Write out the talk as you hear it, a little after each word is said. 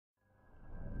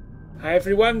Hi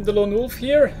everyone, delonewolf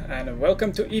here, and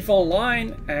welcome to EVE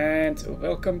Online, and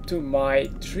welcome to my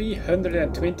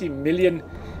 320 million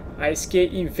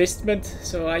ISK investment.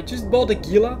 So I just bought a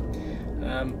Gila.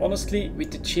 Honestly,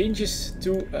 with the changes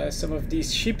to some of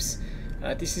these ships,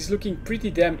 this is looking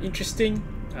pretty damn interesting.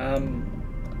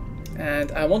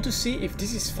 And I want to see if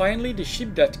this is finally the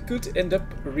ship that could end up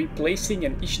replacing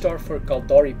an Ishtar for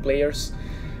Caldari players.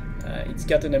 It's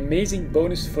got an amazing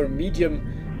bonus for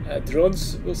medium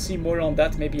drones. We'll see more on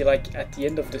that maybe like at the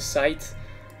end of the site.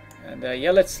 And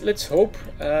yeah, let's hope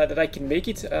that I can make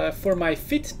it for my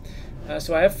fit.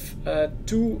 So I have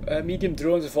two medium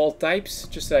drones of all types,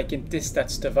 just so I can test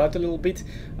that stuff out a little bit.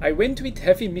 I went with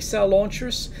heavy missile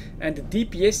launchers, and the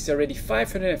DPS is already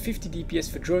 550 DPS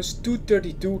for drones,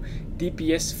 232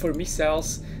 DPS for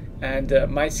missiles, and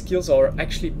my skills are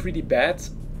actually pretty bad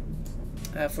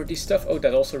for this stuff. Oh,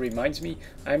 that also reminds me,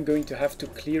 I'm going to have to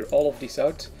clear all of this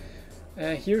out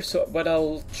here. So what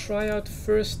I'll try out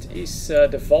first is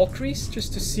the Valkyries,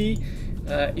 just to see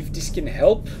if this can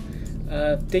help.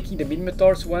 Taking the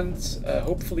Minotaurs ones,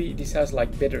 hopefully this has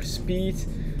like better speed,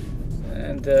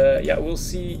 and yeah, we'll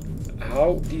see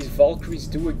how these Valkyries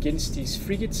do against these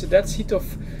frigates. So that's hit of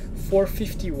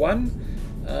 451,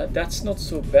 that's not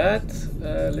so bad.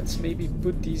 Let's maybe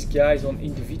put these guys on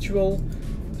individual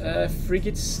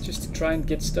frigates just to try and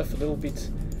get stuff a little bit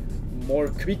more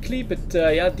quickly, but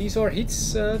yeah, these are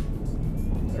hits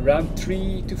around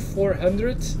 300 to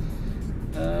 400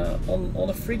 on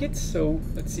a frigate. So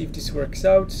let's see if this works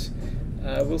out.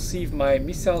 We'll see if my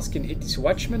missiles can hit this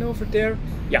watchman over there.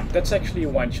 Yeah, that's actually a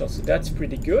one shot, so that's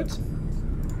pretty good.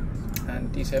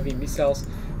 And these heavy missiles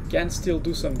can still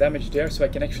do some damage there, so I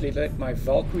can actually let my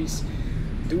Valkyries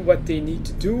do what they need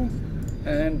to do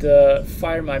and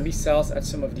fire my missiles at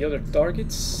some of the other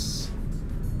targets.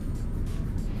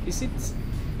 Is it?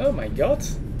 Oh my god,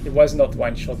 it was not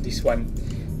one shot, this one.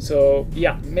 So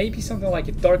yeah, maybe something like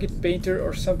a target painter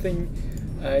or something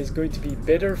is going to be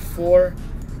better for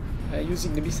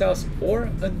using the missiles, or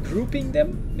ungrouping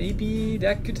them. Maybe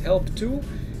that could help too.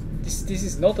 This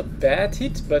is not a bad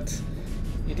hit, but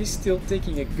it is still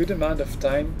taking a good amount of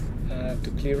time to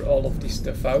clear all of this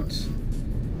stuff out.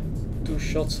 2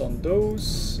 shots on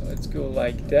those. Let's go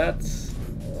like that,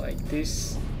 like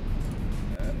this,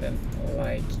 and then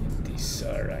like this.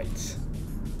 Alright.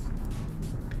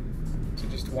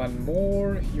 Just one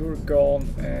more, you're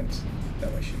gone, and now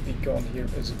I should be gone here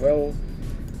as well.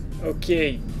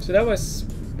 Okay, so that was,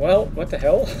 well, what the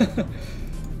hell?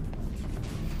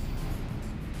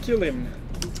 Kill him.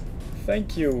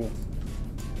 Thank you.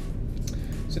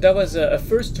 So that was a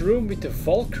first room with the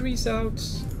Valkyries out.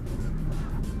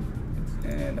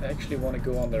 And I actually want to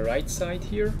go on the right side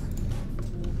here.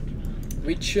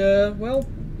 Which, well,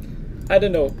 I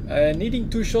don't know. Needing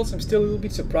 2 shots, I'm still a little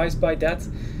bit surprised by that.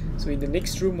 So in the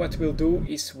next room what we'll do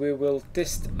is we will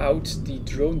test out the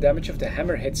drone damage of the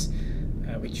hammerheads,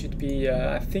 which should be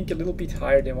I think a little bit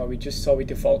higher than what we just saw with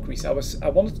the Valkyries. I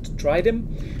wanted to try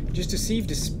them just to see if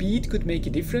the speed could make a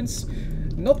difference.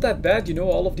 Not that bad, you know,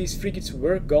 all of these frigates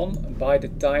were gone by the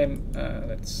time,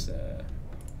 let's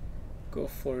go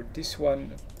for this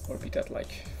one, or be that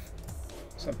like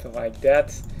something like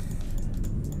that.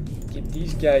 Get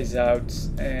these guys out,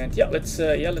 and yeah, let's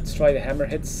try the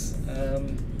hammerheads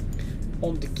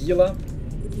on the Gila,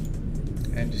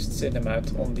 and just send them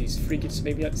out on these frigates.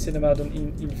 Maybe I'd send them out on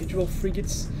individual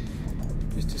frigates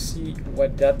just to see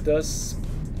what that does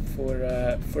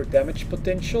for damage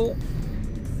potential.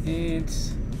 And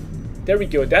there we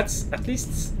go. That's, at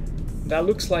least that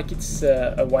looks like it's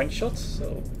a one shot,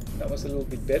 so that was a little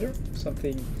bit better,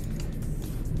 something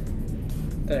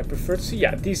that I prefer to see.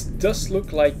 Yeah, this does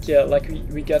look like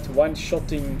we got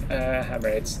one-shotting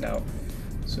hammerheads now.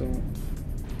 So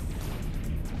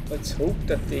let's hope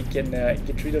that they can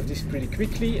get rid of this pretty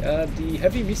quickly. The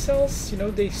heavy missiles, you know,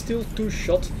 they still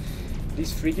 2-shot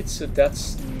these frigates, so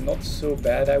that's not so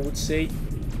bad, I would say.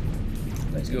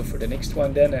 Let's go for the next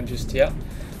one then, and just, yeah,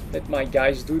 let my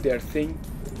guys do their thing.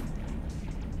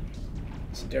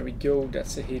 So there we go,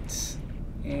 that's a hit.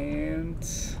 And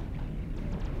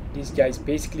these guys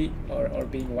basically are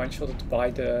being one-shotted by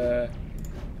the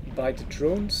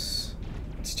drones.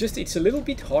 It's a little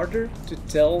bit harder to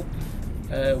tell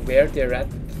where they're at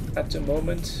the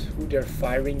moment, who they're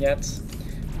firing at.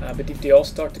 But if they all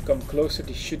start to come closer,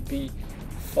 they should be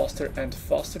faster and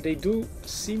faster. They do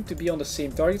seem to be on the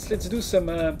same targets. Let's do some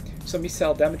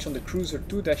missile damage on the cruiser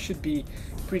too. That should be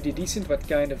pretty decent. What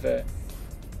kind of a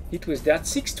hit was that?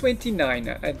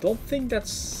 629. I don't think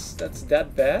that's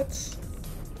that bad.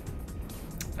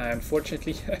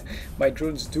 Unfortunately, my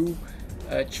drones do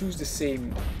choose the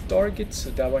same target,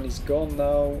 so that one is gone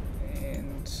now.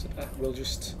 And but we'll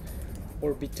just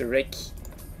orbit the wreck.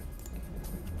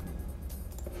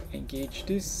 Engage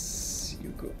this. You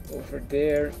go over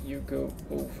there. You go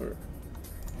over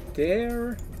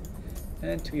there.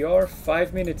 And we are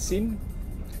 5 minutes in.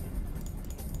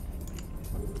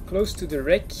 Close to the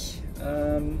wreck.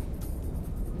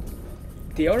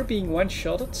 They are being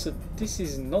one-shotted, so this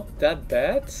is not that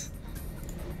bad.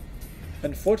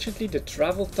 Unfortunately, the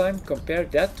travel time, compare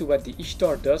that to what the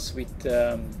Ishtar does with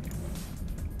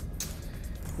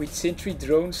sentry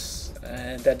drones,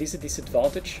 that is a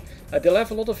disadvantage. They'll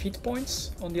have a lot of hit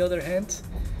points on the other hand,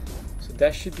 so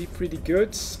that should be pretty good.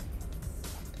 Let's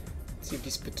see if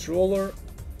this patroller...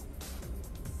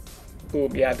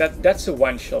 Boom, yeah, that's a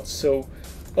one-shot, so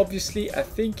obviously I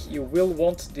think you will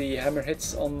want the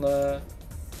hammerheads on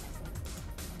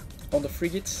the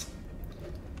frigates.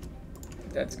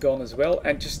 That's gone as well,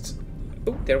 and just...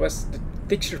 Oh, there was the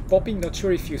texture popping, not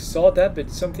sure if you saw that, but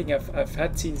something I've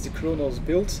had since the Chronos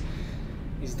build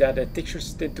is that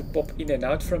textures tend to pop in and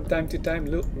out from time to time,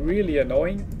 really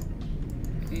annoying.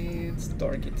 And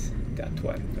target that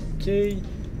one, okay.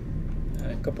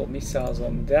 A couple missiles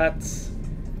on that.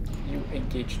 You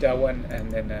engage that one, and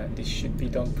then this should be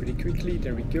done pretty quickly.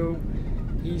 There we go.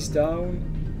 He's down.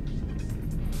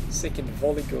 Second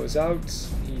volley goes out.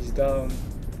 He's down.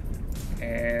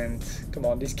 And come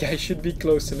on, this guy should be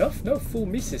close enough. No, full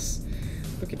misses.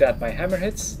 Look at that, my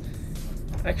hammerheads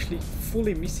actually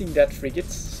fully missing that frigate.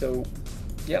 So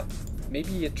yeah,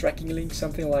 maybe a tracking link,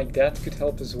 something like that could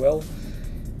help as well.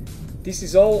 This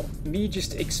is all me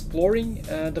just exploring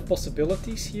the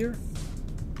possibilities here.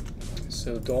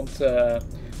 So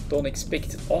don't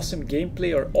expect awesome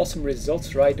gameplay or awesome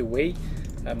results right away.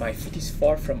 My fit is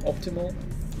far from optimal.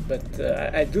 But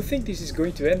I do think this is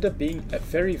going to end up being a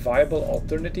very viable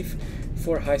alternative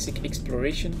for high-sec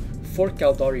exploration for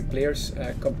Caldari players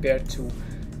compared to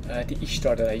the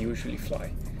Ishtar that I usually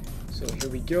fly. So here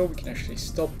we go, we can actually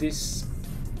stop this.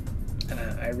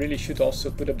 And I really should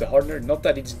also put up the hardener, not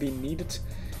that it's been needed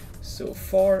so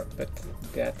far, but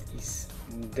that is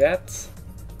that.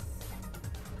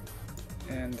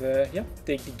 And yeah,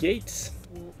 take the gates.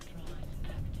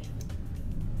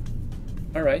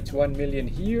 Alright, 1 million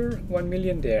here, 1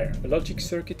 million there. A logic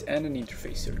circuit and an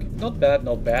interface circuit. Not bad,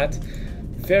 not bad.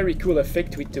 Very cool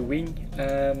effect with the wing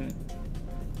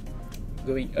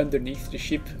going underneath the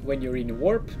ship when you're in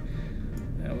warp.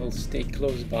 And we'll stay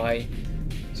close by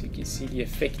so you can see the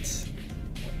effect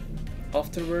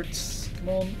afterwards. Come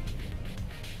on.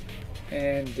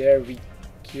 And there we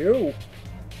go.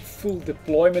 Full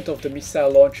deployment of the missile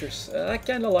launchers. I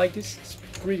kind of like this. It's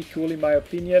pretty cool in my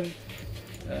opinion.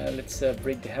 Let's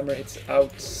break the hammerheads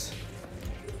out,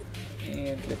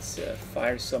 and let's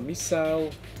fire some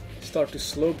missile. Start to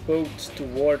slow boat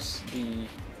towards the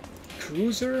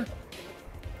cruiser,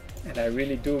 and I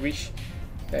really do wish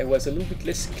I was a little bit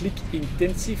less click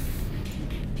intensive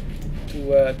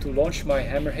to launch my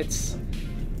hammerheads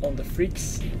on the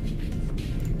frigs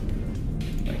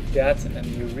like that, and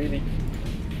you really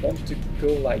want to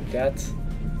go like that.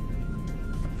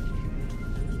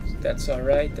 That's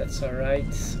alright, that's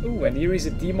alright. Oh, and here is a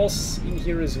Demos in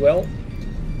here as well.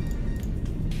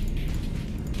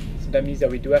 So that means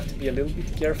that we do have to be a little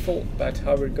bit careful about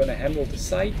how we're gonna handle the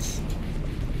site.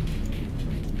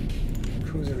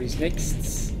 Cruiser is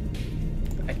next.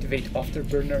 Activate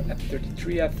afterburner at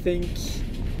 33, I think.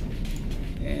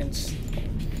 And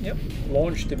yep,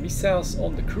 launch the missiles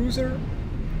on the cruiser.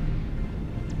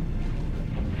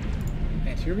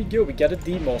 Here we go, we got a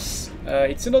Demos.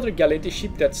 It's another Galente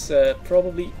ship that's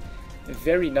probably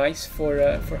very nice for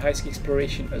high-sec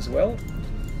exploration as well.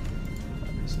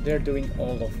 So they're doing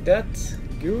all of that.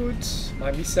 Good.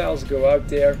 My missiles go out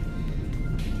there.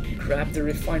 Grab the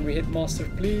refinery headmaster,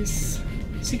 please.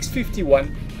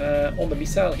 651 on the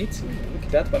missile hit. Look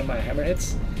at that, one of my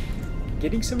hammerheads.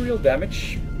 Getting some real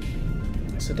damage.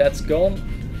 So that's gone.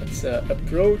 Let's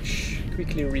approach,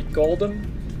 quickly recall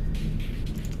them.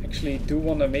 Actually do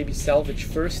want to maybe salvage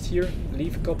first here,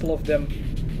 leave a couple of them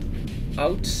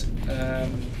out so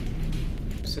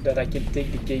that I can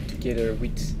take the gate together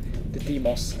with the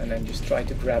Demos and then just try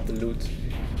to grab the loot.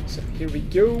 So here we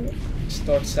go,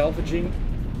 start salvaging.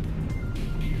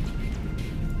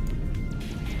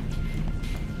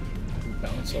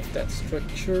 Bounce off that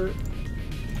structure.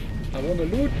 I want to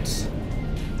loot.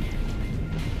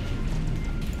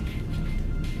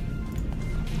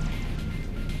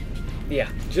 Yeah,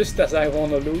 just as I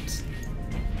want to loot.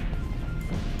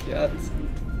 God,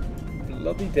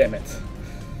 bloody damn it.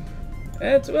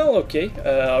 And well, okay,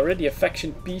 already a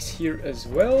faction piece here as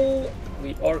well.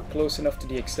 We are close enough to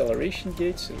the acceleration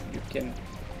gate, so you can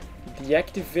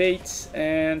deactivate,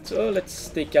 and let's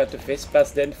take out the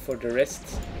Vespas then for the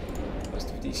rest. Most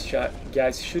of these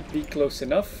guys should be close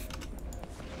enough.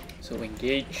 So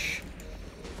engage,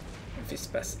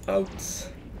 Vespas out.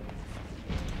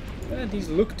 These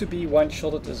look to be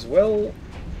one-shotted as well.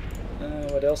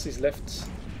 What else is left?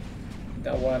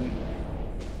 That one.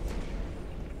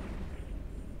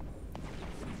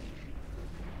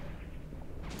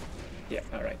 Yeah,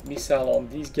 alright. Missile on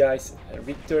these guys.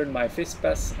 Return my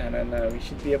Vespas, and then we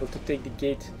should be able to take the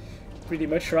gate pretty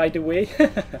much right away.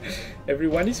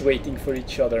 Everyone is waiting for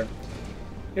each other.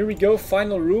 Here we go.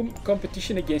 Final room.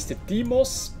 Competition against the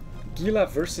Demos. Gila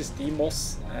versus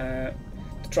Demos.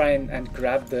 To try and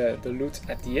grab the loot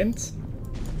at the end.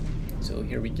 So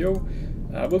here we go.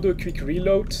 We'll do a quick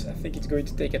reload. I think it's going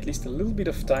to take at least a little bit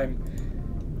of time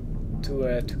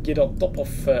to get on top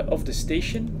of the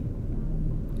station,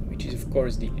 which is of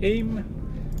course the aim.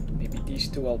 Maybe these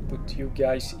two, I'll put you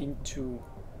guys into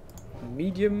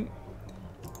medium.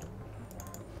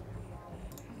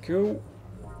 Go.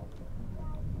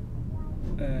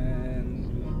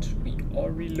 And we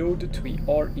are reloaded, we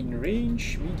are in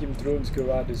range. Medium drones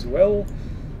go out as well.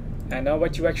 And now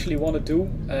what you actually want to do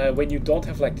when you don't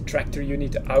have like the tractor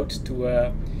unit out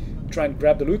to try and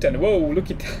grab the loot, and whoa,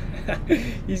 look at that.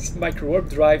 He's micro warp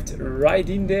drived right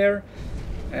in there,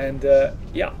 and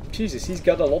yeah, Jesus, he's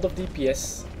got a lot of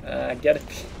DPS. I gotta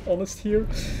be honest here,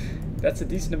 that's a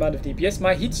decent amount of DPS.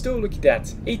 My hits though, look at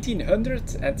that,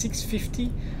 1800 and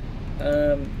 650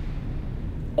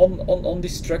 on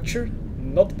this structure,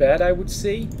 not bad I would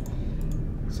say.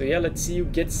 So yeah, let's see who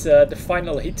gets the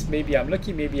final hit. Maybe I'm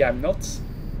lucky, maybe I'm not.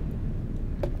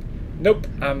 Nope,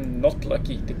 I'm not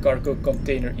lucky. The cargo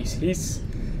container is his.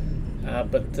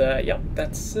 But yeah,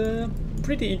 that's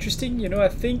pretty interesting. You know, I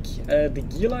think the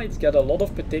Gila, it's got a lot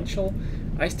of potential.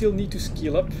 I still need to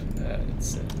skill up.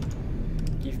 Let's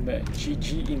give him a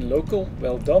GG in local.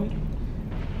 Well done.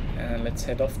 And let's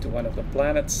head off to one of the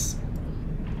planets.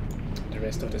 The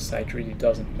rest of the site really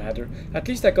doesn't matter. At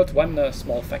least I got one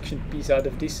small faction piece out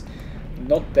of this.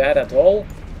 Not bad at all.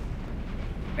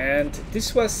 And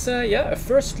this was yeah, a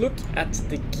first look at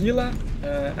the Gila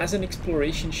as an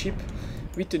exploration ship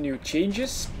with the new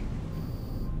changes.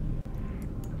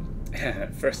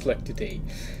 First luck today.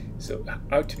 So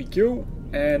out we go,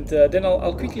 and then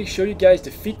I'll quickly show you guys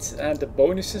the fit and the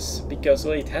bonuses, because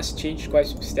well, it has changed quite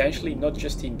substantially, not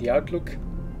just in the outlook.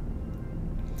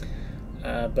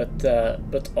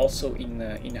 But also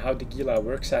in how the Gila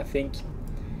works, I think.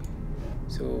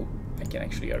 So I can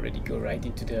actually already go right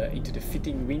into the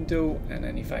fitting window, and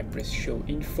then if I press show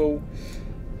info,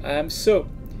 so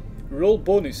roll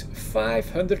bonus,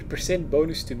 500%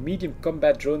 bonus to medium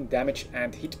combat drone damage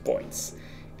and hit points.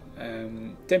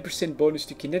 10% bonus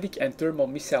to kinetic and thermal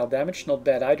missile damage, not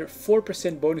bad either.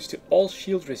 4% bonus to all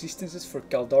shield resistances for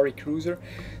Caldari cruiser,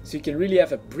 so you can really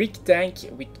have a brick tank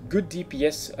with good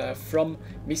DPS from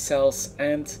missiles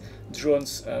and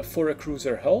drones for a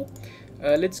cruiser hull.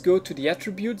 Let's go to the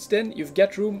attributes then. You've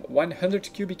got room 100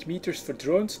 cubic meters for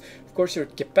drones. Of course, your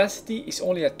capacity is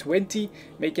only at 20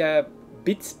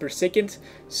 megabits per second,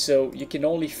 so you can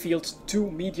only field 2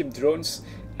 medium drones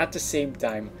at the same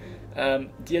time.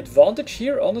 The advantage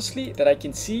here, honestly, that I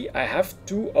can see, I have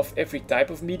 2 of every type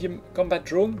of medium combat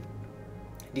drone.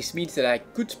 This means that I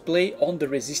could play on the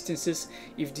resistances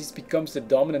if this becomes the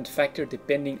dominant factor,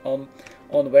 depending on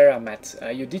where I'm at.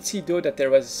 You did see though that there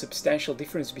was a substantial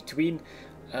difference between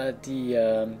let's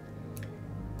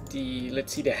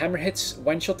see, the hammerheads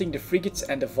one-shotting the frigates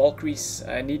and the Valkyries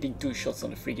needing 2 shots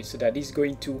on the frigates. So that is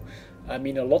going to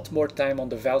mean a lot more time on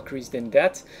the Valkyries than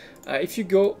that. If you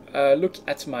go look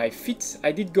at my fit,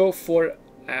 I did go for,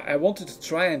 I wanted to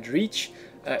try and reach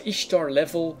Ishtar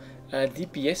level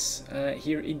DPS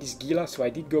here in this Gila, so I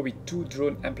did go with 2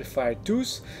 drone amplifier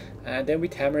 2s, and then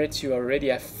with hammerheads you already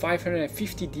have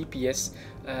 550 DPS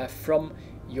from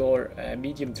your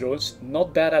medium drones.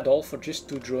 Not bad at all for just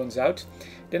 2 drones out.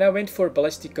 Then I went for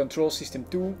ballistic control system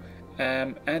 2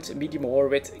 and medium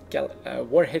warhead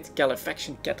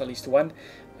calefaction catalyst 1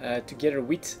 together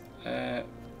with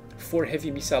 4 heavy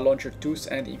missile launcher 2s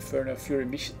and Inferno Fury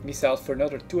missiles for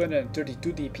another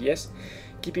 232 DPS.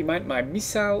 Keep in mind my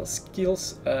missile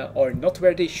skills are not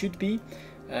where they should be,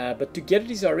 but together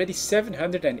is already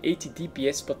 780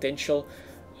 DPS potential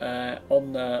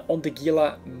on the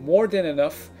Gila, more than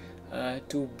enough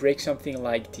to break something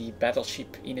like the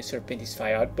battleship in a Serpentis-V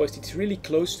outpost. It's really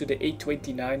close to the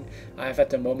 829 I have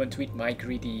at the moment with my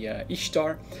greedy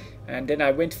Ishtar. And then I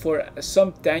went for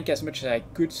some tank as much as I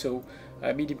could, so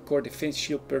medium core defense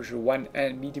shield purger 1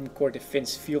 and medium core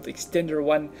defense field extender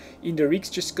 1 in the rigs,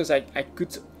 just because I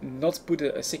could not put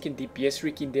a second DPS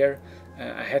rig in there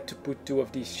I had to put 2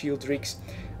 of these shield rigs.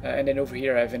 And then over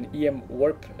here I have an EM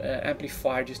warp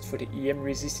amplifier just for the EM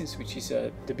resistance, which is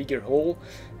the bigger hole.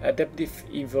 Adaptive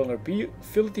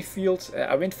invulnerability field.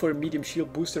 I went for a medium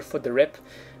shield booster for the rep.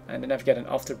 And then I've got an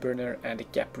afterburner and a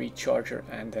cap recharger,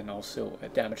 and then also a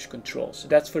damage control. So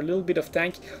that's for a little bit of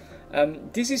tank.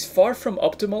 This is far from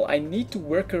optimal. I need to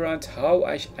work around how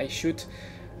I should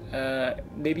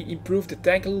maybe improve the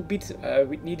tank a little bit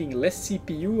with needing less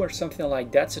CPU or something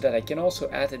like that, so that I can also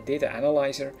add a data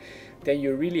analyzer. Then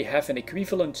you really have an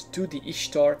equivalent to the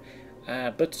Ishtar,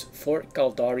 but for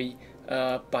Caldari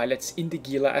pilots in the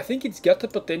Gila. I think it's got the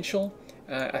potential.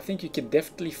 I think you can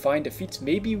definitely find a fit,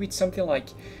 maybe with something like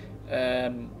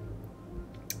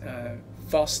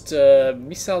fast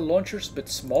missile launchers, but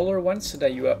smaller ones, so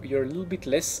that you're a little bit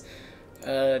less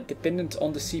dependent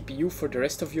on the CPU for the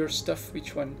rest of your stuff.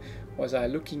 Which one was I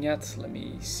looking at? Let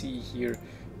me see here.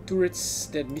 Turrets,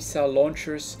 then missile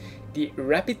launchers, the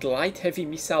rapid light heavy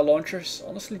missile launchers.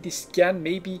 Honestly, this can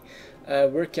maybe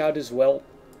work out as well.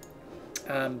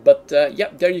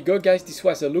 Yeah, there you go, guys. This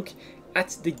was a look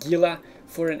at the Gila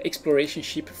for an exploration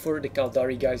ship for the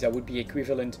Caldari guys. That would be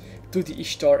equivalent to the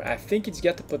Ishtar. I think it's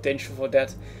got the potential for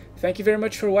that. Thank you very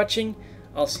much for watching.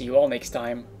 I'll see you all next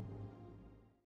time.